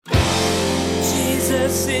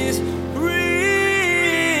Jesus is real.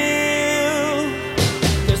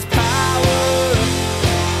 There's power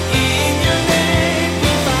in your name. We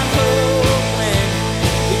find hope when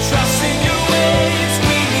we trust in your ways.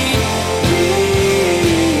 We need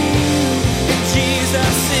real.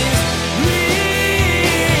 Jesus is real.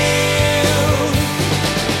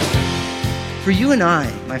 For you and I,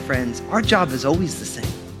 my friends, our job is always the same.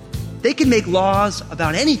 They can make laws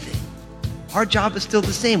about anything. Our job is still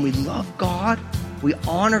the same. We love God. We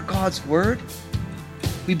honor God's word.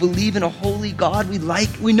 We believe in a holy God. We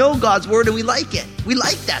know God's word and we like it. We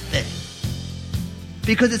like that thing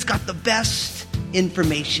because it's got the best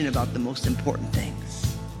information about the most important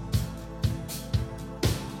things.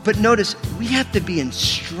 But notice, we have to be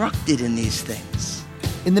instructed in these things.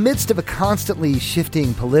 In the midst of a constantly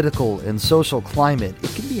shifting political and social climate,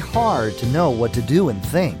 it can be hard to know what to do and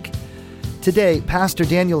think. Today, Pastor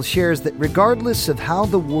Daniel shares that regardless of how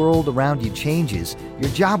the world around you changes, your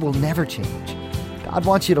job will never change. God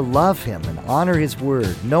wants you to love Him and honor His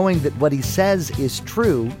word, knowing that what He says is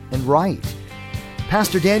true and right.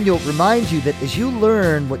 Pastor Daniel reminds you that as you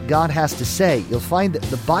learn what God has to say, you'll find that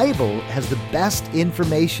the Bible has the best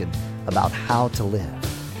information about how to live.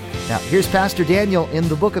 Now, here's Pastor Daniel in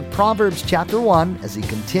the book of Proverbs chapter 1 as he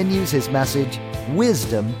continues his message,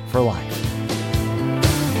 Wisdom for Life.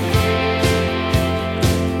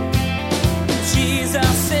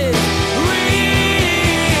 Jesus is real.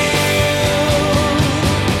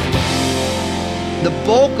 The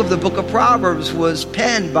bulk of the book of Proverbs was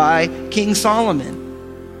penned by King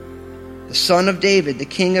Solomon, the son of David, the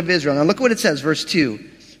king of Israel. Now look what it says, verse 2.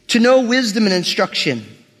 To know wisdom and instruction,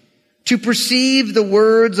 to perceive the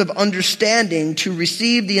words of understanding, to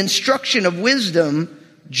receive the instruction of wisdom,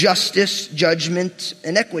 justice, judgment,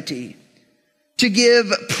 and equity, to give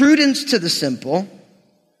prudence to the simple,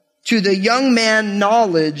 to the young man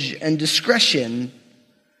knowledge and discretion.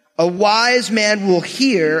 A wise man will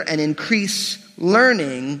hear and increase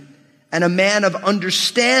learning, and a man of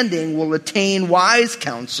understanding will attain wise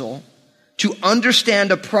counsel. To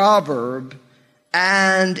understand a proverb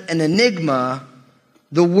and an enigma,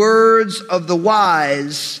 the words of the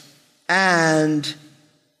wise and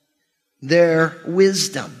their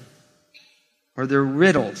wisdom, or their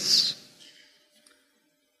riddles.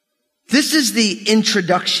 This is the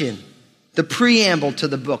introduction, the preamble to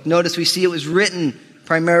the book. Notice we see it was written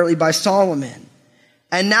primarily by Solomon.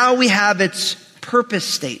 And now we have its purpose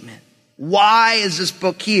statement. Why is this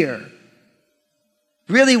book here?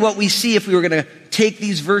 Really what we see if we were going to take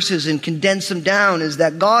these verses and condense them down is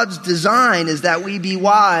that God's design is that we be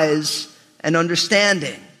wise and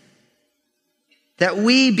understanding. That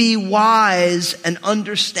we be wise and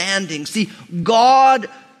understanding. See, God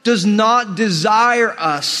does not desire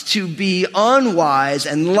us to be unwise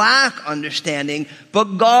and lack understanding,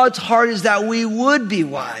 but God's heart is that we would be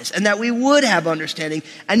wise and that we would have understanding.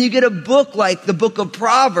 And you get a book like the book of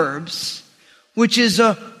Proverbs, which is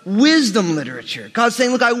a wisdom literature. God's saying,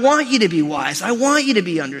 look, I want you to be wise. I want you to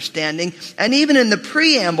be understanding. And even in the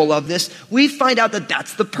preamble of this, we find out that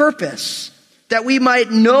that's the purpose, that we might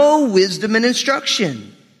know wisdom and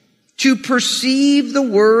instruction, to perceive the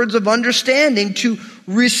words of understanding, to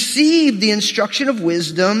receive the instruction of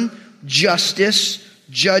wisdom, justice,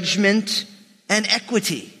 judgment, and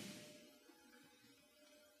equity.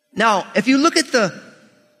 Now, if you look at the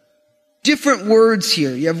different words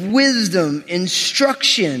here, you have wisdom,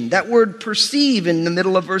 instruction. That word perceive in the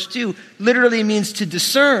middle of verse 2 literally means to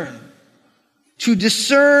discern. To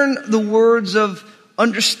discern the words of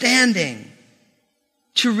understanding.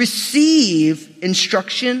 To receive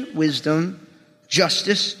instruction, wisdom,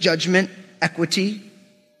 justice, judgment, equity.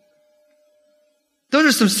 Those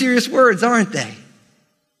are some serious words, aren't they?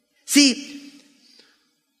 See,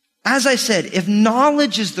 as I said, if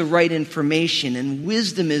knowledge is the right information and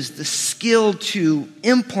wisdom is the skill to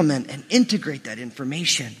implement and integrate that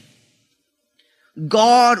information,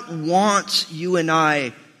 God wants you and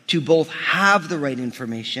I to both have the right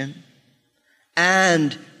information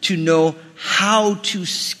and to know how to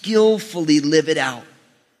skillfully live it out.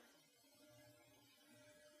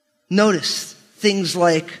 Notice things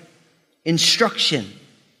like instruction.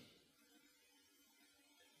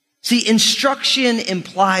 See, instruction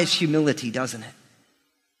implies humility, doesn't it?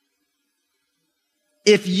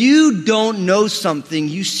 If you don't know something,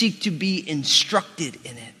 you seek to be instructed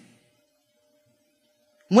in it.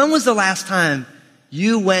 When was the last time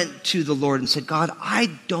you went to the Lord and said, God,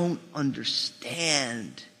 I don't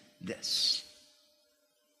understand this?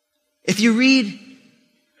 If you read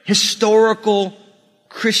historical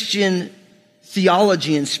Christian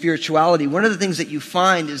theology and spirituality, one of the things that you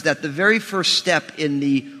find is that the very first step in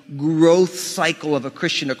the growth cycle of a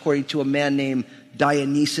Christian, according to a man named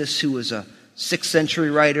Dionysius, who was a 6th century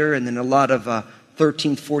writer, and then a lot of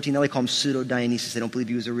 13th, 14th, they call him Pseudo-Dionysius. They don't believe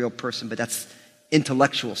he was a real person, but that's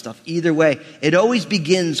intellectual stuff. Either way, it always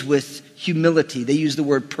begins with humility. They use the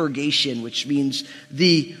word purgation, which means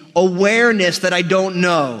the awareness that I don't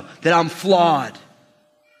know, that I'm flawed.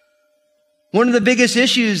 One of the biggest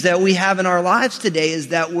issues that we have in our lives today is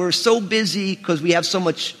that we're so busy because we have so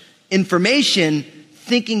much information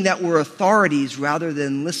thinking that we're authorities rather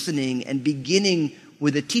than listening and beginning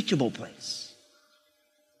with a teachable place.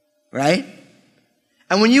 Right?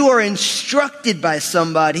 And when you are instructed by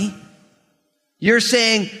somebody, you're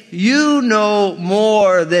saying, you know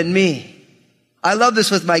more than me. I love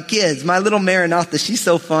this with my kids. My little Maranatha, she's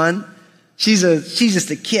so fun. She's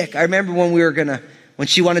just a kick. I remember when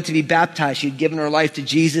she wanted to be baptized, she'd given her life to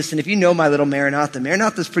Jesus. And if you know my little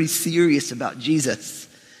Maranatha's pretty serious about Jesus.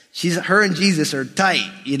 Her and Jesus are tight,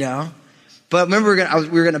 you know. But remember, we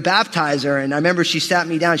were going to baptize her, and I remember she sat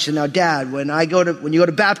me down. She said, "Now, Dad, when you go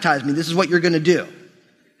to baptize me, this is what you're going to do."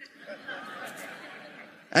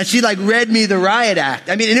 And she read me the riot act.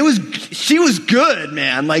 I mean, and she was good,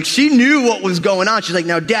 man. She knew what was going on. She's like,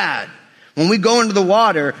 "Now, Dad, when we go into the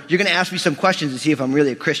water, you're going to ask me some questions to see if I'm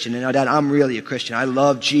really a Christian." And now, Dad, I'm really a Christian. I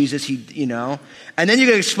love Jesus. And then you're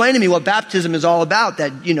going to explain to me what baptism is all about.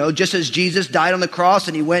 That, just as Jesus died on the cross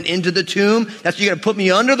and he went into the tomb, that's you're going to put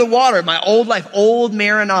me under the water. My old life, old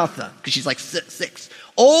Maranatha, because she's 6.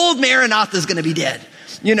 Old Maranatha is going to be dead.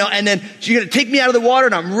 And then you're going to take me out of the water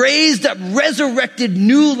and I'm raised up, resurrected,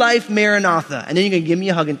 new life Maranatha. And then you're going to give me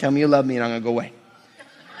a hug and tell me you love me and I'm going to go away.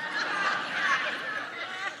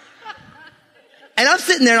 And I'm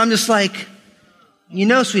sitting there and I'm just like,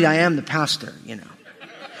 sweetie, I am the pastor,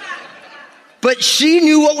 But she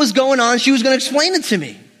knew what was going on. She was going to explain it to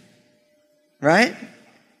me. Right?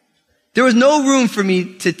 There was no room for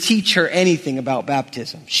me to teach her anything about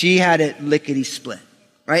baptism. She had it lickety split.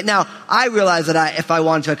 Right? Now, I realized that if I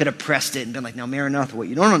wanted to, I could have pressed it and been like, "Now, Maranatha, what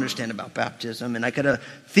you don't understand about baptism." And I could have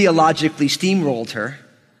theologically steamrolled her.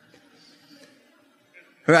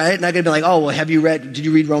 Right? And I could have been like, "Oh, well, did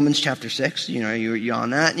you read Romans chapter 6? You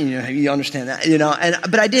on that? You understand that?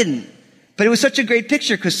 But I didn't. But it was such a great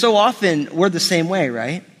picture because so often we're the same way,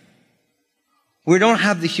 right? We don't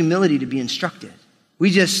have the humility to be instructed.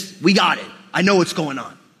 We got it. I know what's going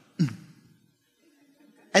on.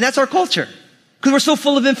 And that's our culture. Because we're so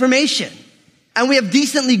full of information. And we have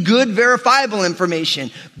decently good, verifiable information.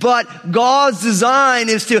 But God's design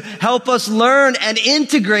is to help us learn and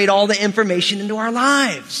integrate all the information into our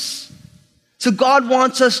lives. So God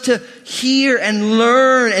wants us to hear and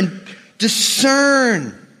learn and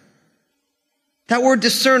discern. That word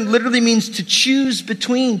discern literally means to choose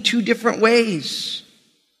between two different ways.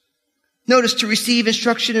 Notice, to receive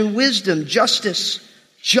instruction in wisdom, justice,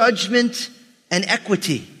 judgment, and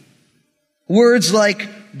equity. Words like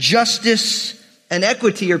justice and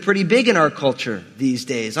equity are pretty big in our culture these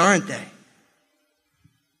days, aren't they?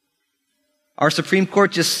 Our Supreme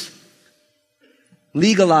Court just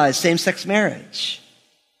legalized same-sex marriage.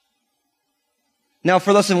 Now,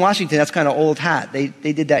 for us in Washington, that's kind of old hat. They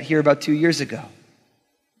did that here about 2 years ago.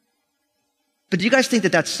 But do you guys think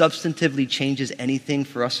that substantively changes anything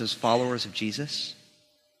for us as followers of Jesus?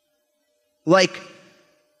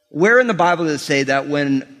 Where in the Bible does it say that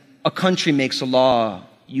when a country makes a law,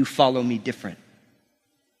 you follow me different?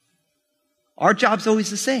 Our job's always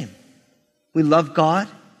the same. We love God.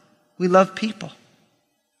 We love people.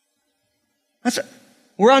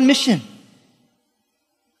 We're on mission.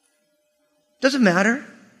 Doesn't matter.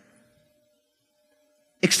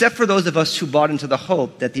 Except for those of us who bought into the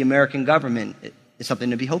hope that the American government is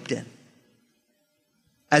something to be hoped in.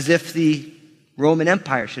 As if the Roman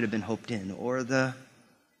Empire should have been hoped in, or the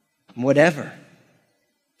whatever.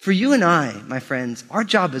 For you and I, my friends, our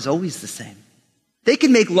job is always the same. They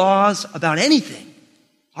can make laws about anything.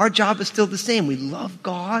 Our job is still the same. We love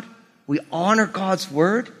God. We honor God's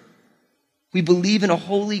word. We believe in a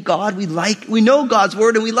holy God. We know God's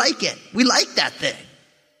word and we like it. We like that thing.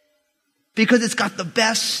 Because it's got the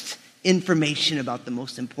best information about the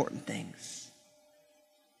most important things.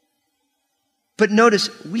 But notice,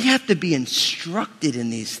 we have to be instructed in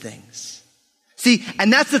these things. See,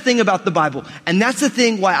 and that's the thing about the Bible. And that's the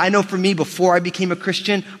thing why I know for me, before I became a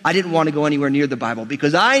Christian, I didn't want to go anywhere near the Bible.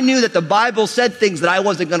 Because I knew that the Bible said things that I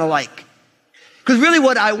wasn't going to like. Because really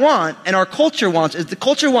what I want, and our culture wants, is the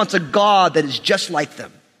culture wants a God that is just like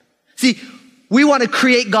them. See, we want to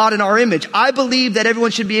create God in our image. I believe that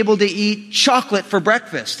everyone should be able to eat chocolate for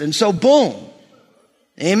breakfast. And so boom.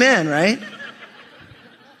 Amen, right?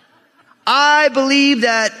 I believe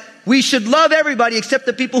that we should love everybody except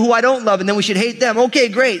the people who I don't love, and then we should hate them. Okay,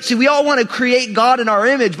 great. See, we all want to create God in our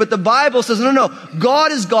image, but the Bible says, no,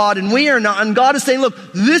 God is God and we are not. And God is saying, look,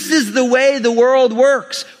 this is the way the world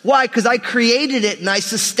works. Why? Because I created it and I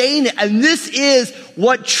sustain it. And this is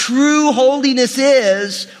what true holiness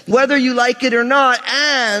is, whether you like it or not.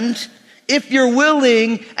 And if you're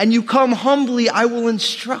willing and you come humbly, I will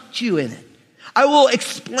instruct you in it. I will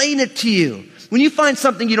explain it to you. When you find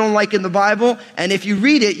something you don't like in the Bible, and if you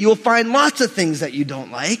read it, you'll find lots of things that you don't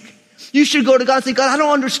like. You should go to God and say, God, I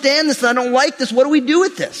don't understand this, and I don't like this. What do we do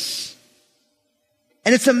with this?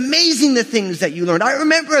 And it's amazing the things that you learn. I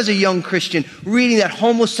remember as a young Christian reading that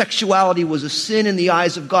homosexuality was a sin in the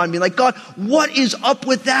eyes of God and being like, God, what is up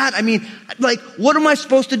with that? I mean, like, what am I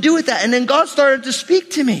supposed to do with that? And then God started to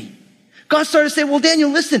speak to me. God started to say, well, Daniel,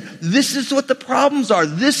 listen, this is what the problems are.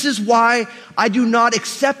 This is why I do not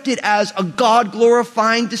accept it as a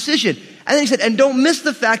God-glorifying decision. And then he said, and don't miss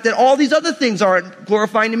the fact that all these other things aren't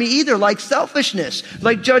glorifying to me either, like selfishness,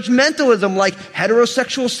 like judgmentalism, like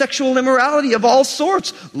heterosexual sexual immorality of all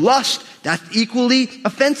sorts, lust, that's equally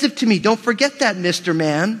offensive to me. Don't forget that, Mr.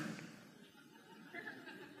 Man.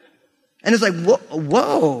 And it's like,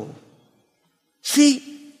 whoa. See,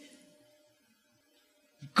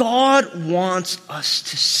 God wants us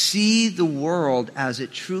to see the world as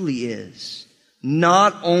it truly is,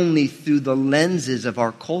 not only through the lenses of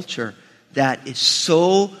our culture that is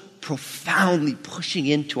so profoundly pushing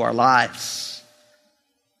into our lives.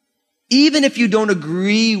 Even if you don't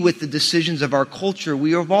agree with the decisions of our culture,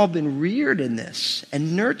 we have all been reared in this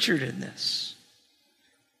and nurtured in this.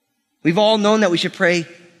 We've all known that we should pray,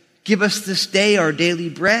 give us this day our daily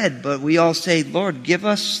bread, but we all say, Lord, give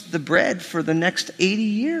us the bread for the next 80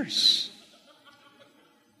 years.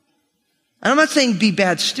 And I'm not saying be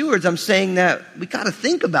bad stewards. I'm saying that we got to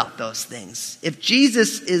think about those things. If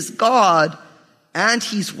Jesus is God and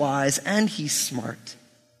he's wise and he's smart,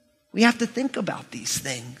 we have to think about these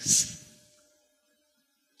things.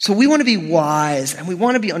 So we want to be wise and we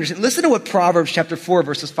want to be understanding. Listen to what Proverbs chapter 4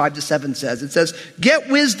 verses 5-7 says. It says, get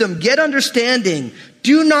wisdom, get understanding.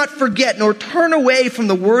 Do not forget nor turn away from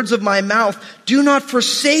the words of my mouth. Do not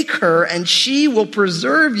forsake her and she will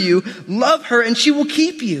preserve you. Love her and she will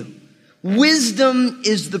keep you. Wisdom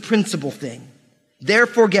is the principal thing.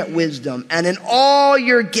 Therefore get wisdom. And in all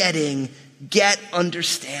you're getting, get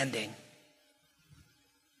understanding.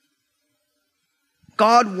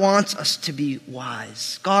 God wants us to be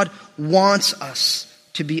wise. God wants us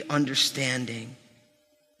to be understanding.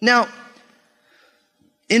 Now,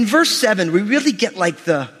 in verse 7, we really get like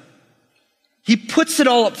he puts it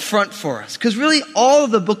all up front for us. Because really all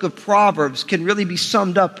of the book of Proverbs can really be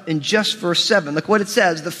summed up in just verse 7. Look what it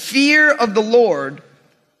says. The fear of the Lord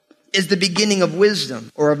is the beginning of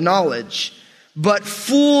wisdom or of knowledge. But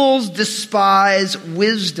fools despise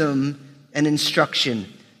wisdom and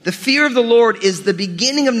instruction. The fear of the Lord is the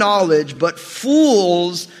beginning of knowledge, but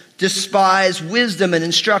fools despise wisdom and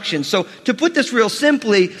instruction. So to put this real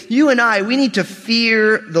simply, you and I, we need to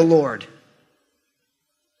fear the Lord.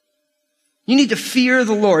 You need to fear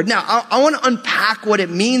the Lord. Now, I want to unpack what it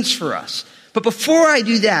means for us. But before I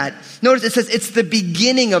do that, notice it says it's the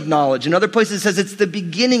beginning of knowledge. In other places it says it's the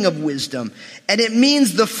beginning of wisdom. And it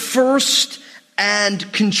means the first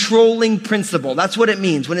and controlling principle. That's what it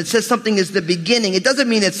means. When it says something is the beginning, it doesn't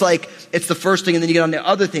mean it's like it's the first thing and then you get on to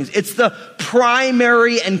other things. It's the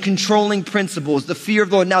primary and controlling principle, is the fear of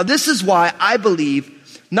the Lord. Now, this is why I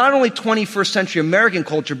believe not only 21st century American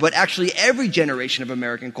culture, but actually every generation of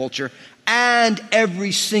American culture and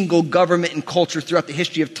every single government and culture throughout the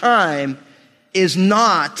history of time is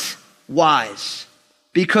not wise.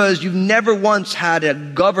 Because you've never once had a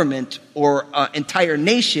government or an entire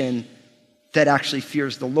nation that actually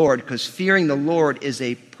fears the Lord, because fearing the Lord is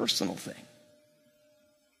a personal thing.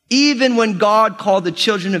 Even when God called the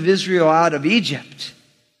children of Israel out of Egypt,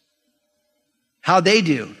 how'd they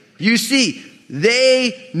do? You see,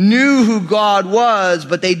 they knew who God was,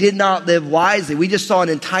 but they did not live wisely. We just saw an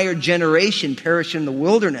entire generation perish in the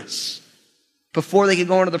wilderness before they could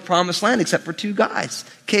go into the promised land, except for two guys,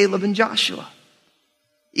 Caleb and Joshua.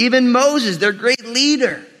 Even Moses, their great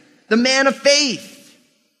leader, the man of faith,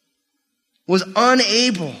 was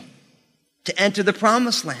unable to enter the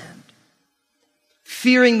promised land.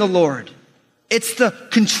 Fearing the Lord. It's the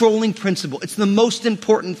controlling principle. It's the most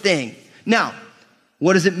important thing. Now,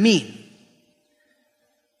 what does it mean?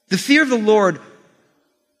 The fear of the Lord,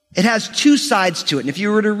 it has two sides to it. And if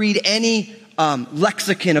you were to read any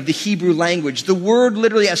lexicon of the Hebrew language, the word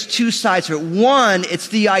literally has two sides to it. One, it's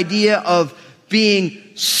the idea of being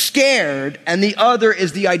scared, and the other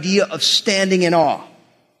is the idea of standing in awe.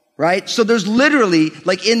 right? So there's literally,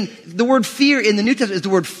 like in the word fear in the New Testament is the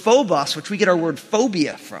word phobos, which we get our word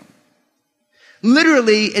phobia from.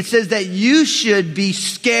 Literally, it says that you should be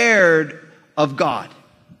scared of God.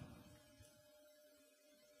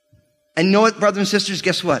 And you know what, brothers and sisters,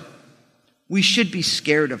 guess what? We should be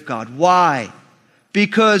scared of God. Why?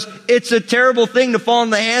 Because it's a terrible thing to fall in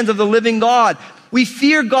the hands of the living God. We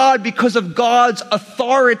fear God because of God's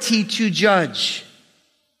authority to judge.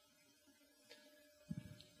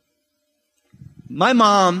 My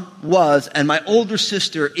mom was, and my older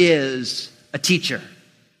sister is, a teacher,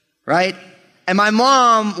 right? And my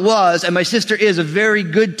mom was, and my sister is, a very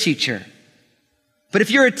good teacher. But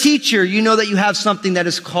if you're a teacher, you know that you have something that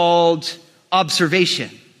is called observation.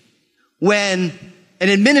 When an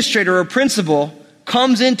administrator or principal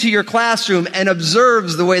comes into your classroom and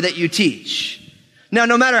observes the way that you teach. Now,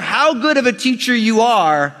 no matter how good of a teacher you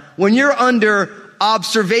are, when you're under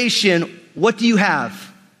observation, what do you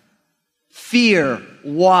have? Fear.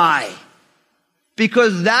 Why?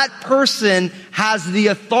 Because that person has the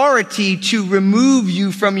authority to remove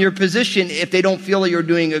you from your position if they don't feel that you're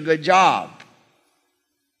doing a good job.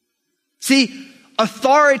 See,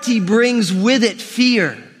 authority brings with it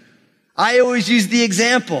fear. I always use the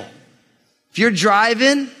example. If you're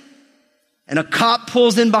driving and a cop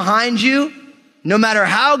pulls in behind you, no matter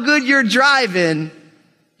how good you're driving,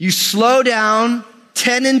 you slow down,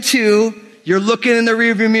 10 and 2, you're looking in the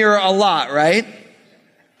rearview mirror a lot, right?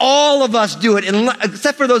 All of us do it,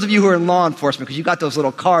 except for those of you who are in law enforcement, because you got those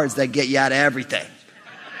little cards that get you out of everything.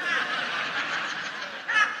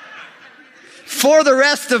 For the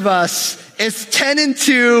rest of us, it's 10 and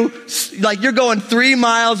 2, like you're going 3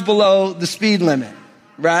 miles below the speed limit,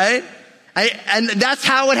 right? And that's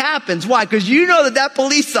how it happens. Why? Because you know that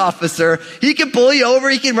police officer, he can pull you over,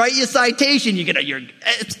 he can write you a citation,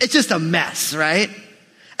 it's just a mess, right?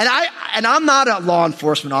 And I'm not a law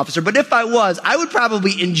enforcement officer, but if I was, I would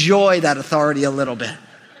probably enjoy that authority a little bit.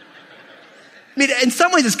 I mean, in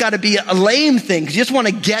some ways it's got to be a lame thing, because you just want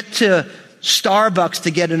to get to Starbucks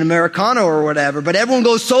to get an Americano or whatever, but everyone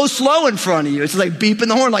goes so slow in front of you. It's like beeping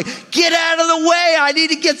the horn, like, get out of the way, I need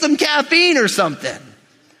to get some caffeine or something.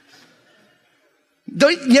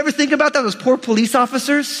 Don't you ever think about that, those poor police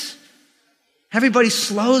officers? Everybody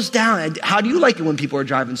slows down. How do you like it when people are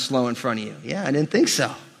driving slow in front of you? Yeah, I didn't think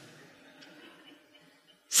so.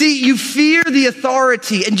 See, you fear the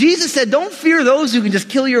authority. And Jesus said, don't fear those who can just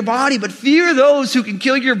kill your body, but fear those who can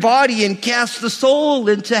kill your body and cast the soul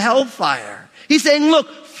into hellfire. He's saying, look,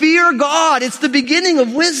 fear God. It's the beginning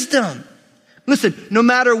of wisdom. Listen, no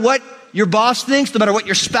matter what your boss thinks, no matter what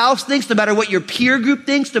your spouse thinks, no matter what your peer group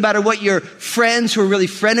thinks, no matter what your friends who are really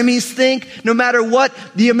frenemies think, no matter what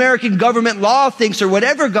the American government law thinks or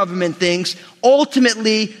whatever government thinks,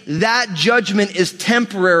 ultimately that judgment is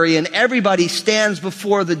temporary and everybody stands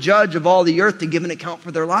before the judge of all the earth to give an account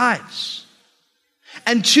for their lives.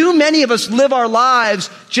 And too many of us live our lives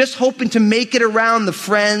just hoping to make it around the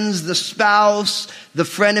friends, the spouse, the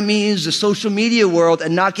frenemies, the social media world,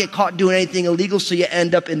 and not get caught doing anything illegal so you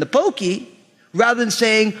end up in the pokey, rather than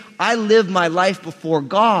saying, I live my life before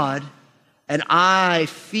God and I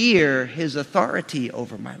fear his authority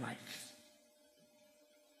over my life.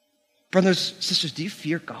 Brothers, sisters, do you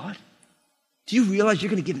fear God? Do you realize you're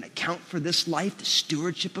going to give an account for this life, the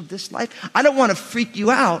stewardship of this life? I don't want to freak you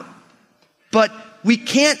out, but we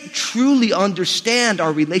can't truly understand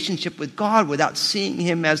our relationship with God without seeing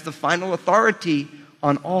him as the final authority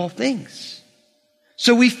on all things.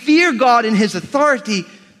 So we fear God in his authority,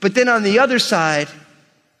 but then on the other side,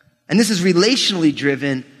 and this is relationally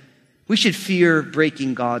driven, we should fear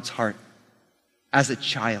breaking God's heart as a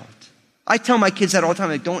child. I tell my kids that all the time,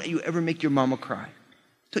 like, don't you ever make your mama cry.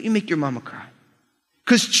 Don't you make your mama cry.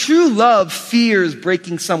 Because true love fears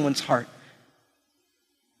breaking someone's heart.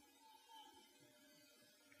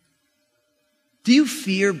 Do you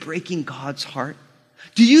fear breaking God's heart?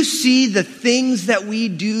 Do you see the things that we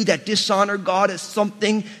do that dishonor God as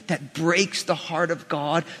something that breaks the heart of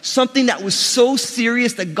God? Something that was so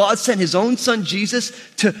serious that God sent his own son Jesus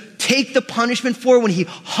to take the punishment for when he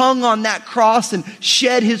hung on that cross and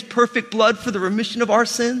shed his perfect blood for the remission of our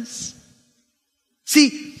sins?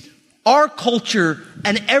 See, our culture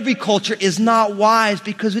and every culture is not wise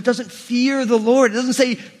because it doesn't fear the Lord. It doesn't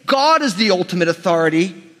say God is the ultimate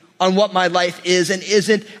authority on what my life is and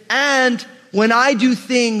isn't. And when I do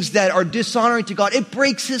things that are dishonoring to God, it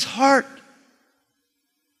breaks his heart.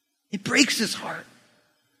 It breaks his heart.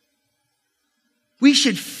 We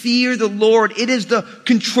should fear the Lord. It is the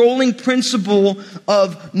controlling principle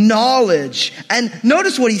of knowledge. And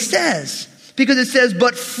notice what he says, because it says,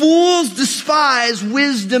 but fools despise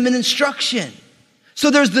wisdom and instruction. So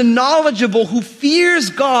there's the knowledgeable who fears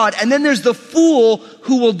God, and then there's the fool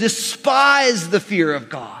who will despise the fear of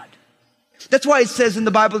God. That's why it says in the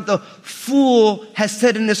Bible that the fool has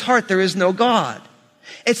said in his heart, there is no God.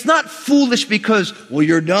 It's not foolish because, well,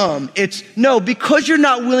 you're dumb. It's, no, because you're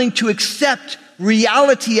not willing to accept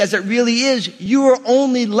reality as it really is, you are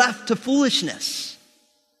only left to foolishness.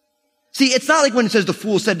 See, it's not like when it says the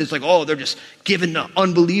fool said, it's like, oh, they're just giving the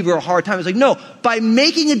unbeliever a hard time. It's like, no, by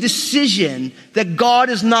making a decision that God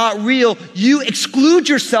is not real, you exclude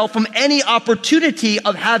yourself from any opportunity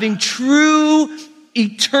of having true,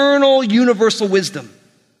 eternal, universal wisdom.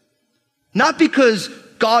 Not because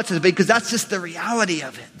God says, but because that's just the reality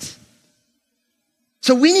of it.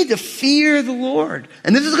 So we need to fear the Lord.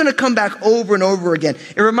 And this is going to come back over and over again.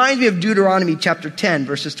 It reminds me of Deuteronomy chapter 10,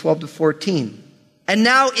 verses 12 to 14. And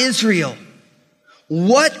now, Israel,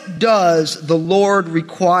 what does the Lord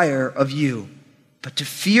require of you? But to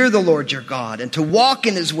fear the Lord your God, and to walk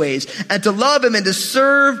in his ways, and to love him, and to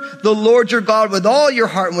serve the Lord your God with all your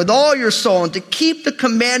heart and with all your soul, and to keep the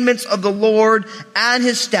commandments of the Lord and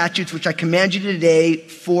his statutes, which I command you today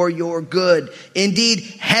for your good. Indeed,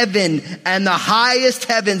 heaven and the highest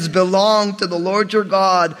heavens belong to the Lord your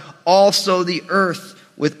God, also the earth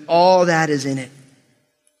with all that is in it.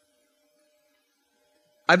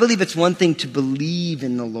 I believe it's one thing to believe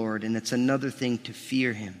in the Lord, and it's another thing to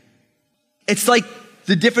fear him. It's like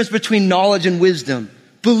the difference between knowledge and wisdom.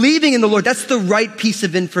 Believing in the Lord, that's the right piece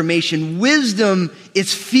of information. Wisdom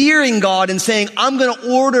is fearing God and saying, I'm going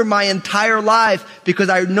to order my entire life because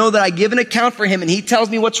I know that I give an account for him and he tells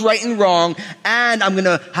me what's right and wrong, and I'm going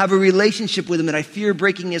to have a relationship with him and I fear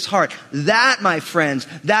breaking his heart. That, my friends,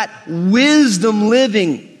 that wisdom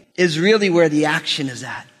living is really where the action is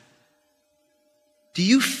at. Do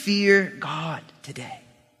you fear God today?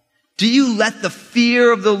 Do you let the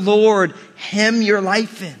fear of the Lord hem your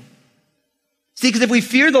life in? See, because if we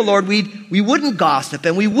fear the Lord, we wouldn't gossip,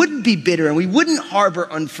 and we wouldn't be bitter, and we wouldn't harbor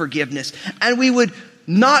unforgiveness, and we would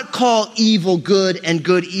not call evil good and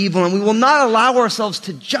good evil, and we will not allow ourselves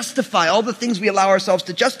to justify all the things we allow ourselves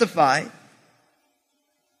to justify.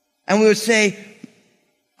 And we would say,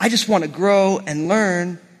 I just want to grow and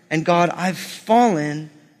learn, and God, I've fallen,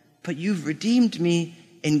 but you've redeemed me,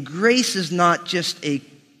 and grace is not just a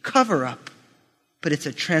cover-up, but it's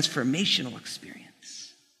a transformational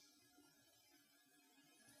experience.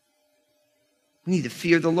 We need to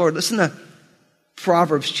fear the Lord. Listen to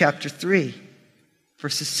Proverbs chapter 3,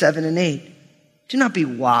 verses 7 and 8. Do not be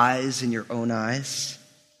wise in your own eyes.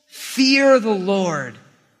 Fear the Lord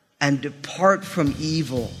and depart from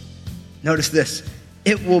evil. Notice this.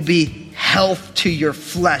 It will be health to your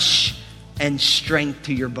flesh and strength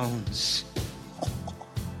to your bones.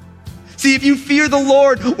 See, if you fear the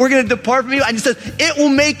Lord, we're going to depart from evil. And it says, it will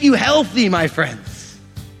make you healthy, my friends.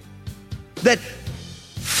 That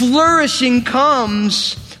flourishing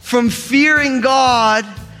comes from fearing God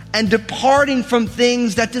and departing from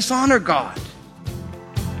things that dishonor God.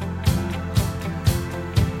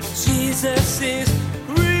 Jesus is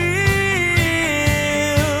real.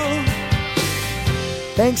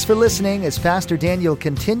 Thanks for listening as Pastor Daniel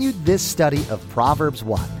continued this study of Proverbs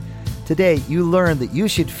 1. Today, you learned that you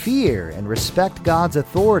should fear and respect God's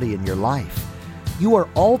authority in your life. You are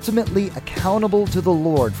ultimately accountable to the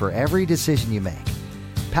Lord for every decision you make.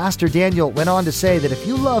 Pastor Daniel went on to say that if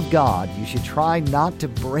you love God, you should try not to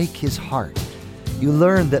break his heart. You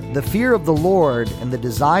learned that the fear of the Lord and the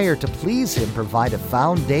desire to please him provide a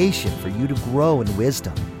foundation for you to grow in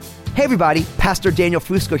wisdom. Hey everybody, Pastor Daniel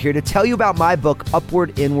Fusco here to tell you about my book,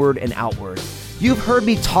 Upward, Inward, and Outward. You've heard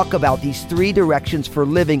me talk about these 3 directions for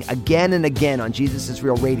living again and again on Jesus is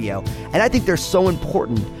Real Radio, and I think they're so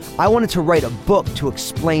important. I wanted to write a book to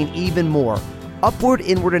explain even more. Upward,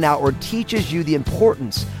 Inward, and Outward teaches you the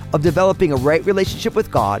importance of developing a right relationship with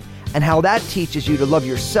God and how that teaches you to love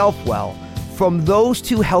yourself well. From those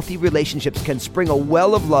 2 healthy relationships can spring a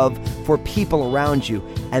well of love for people around you,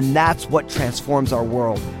 and that's what transforms our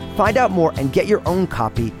world. Find out more and get your own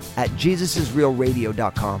copy at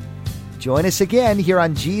JesusIsRealRadio.com. Join us again here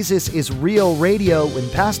on Jesus is Real Radio when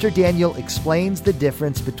Pastor Daniel explains the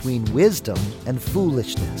difference between wisdom and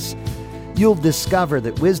foolishness. You'll discover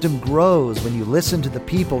that wisdom grows when you listen to the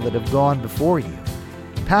people that have gone before you.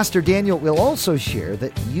 Pastor Daniel will also share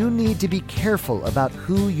that you need to be careful about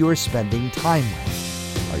who you're spending time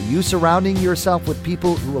with. Are you surrounding yourself with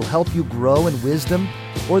people who will help you grow in wisdom,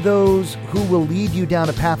 or those who will lead you down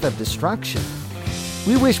a path of destruction?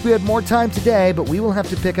 We wish we had more time today, but we will have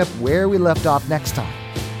to pick up where we left off next time,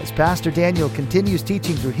 as Pastor Daniel continues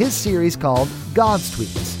teaching through his series called God's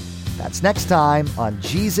Tweets. That's next time on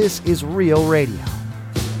Jesus is Real Radio.